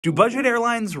Do budget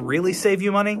airlines really save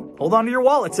you money? Hold on to your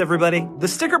wallets, everybody. The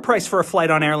sticker price for a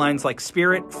flight on airlines like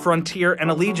Spirit, Frontier,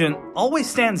 and Allegiant always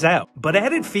stands out, but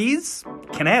added fees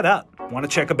can add up. Want to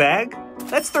check a bag?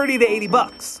 That's 30 to 80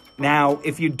 bucks. Now,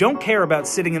 if you don't care about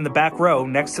sitting in the back row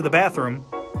next to the bathroom,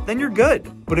 then you're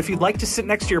good. But if you'd like to sit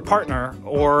next to your partner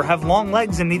or have long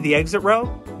legs and need the exit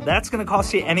row, that's going to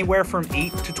cost you anywhere from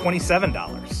 $8 to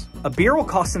 $27. A beer will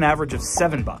cost an average of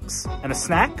 $7, and a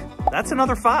snack? That's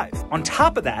another $5. On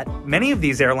top of that, many of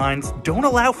these airlines don't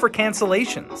allow for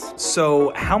cancellations.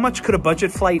 So how much could a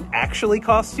budget flight actually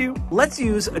cost you? Let's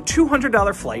use a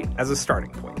 $200 flight as a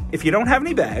starting point. If you don't have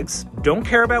any bags, don't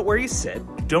care about where you sit,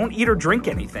 don't eat or drink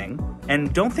anything,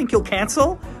 and don't think you'll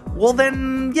cancel, well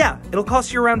then, yeah, it'll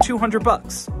cost you around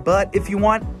 $200. But if you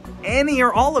want any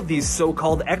or all of these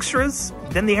so-called extras,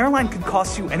 then the airline could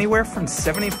cost you anywhere from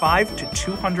 $75 to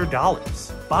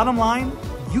 $200. Bottom line,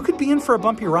 you could be in for a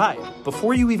bumpy ride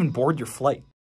before you even board your flight.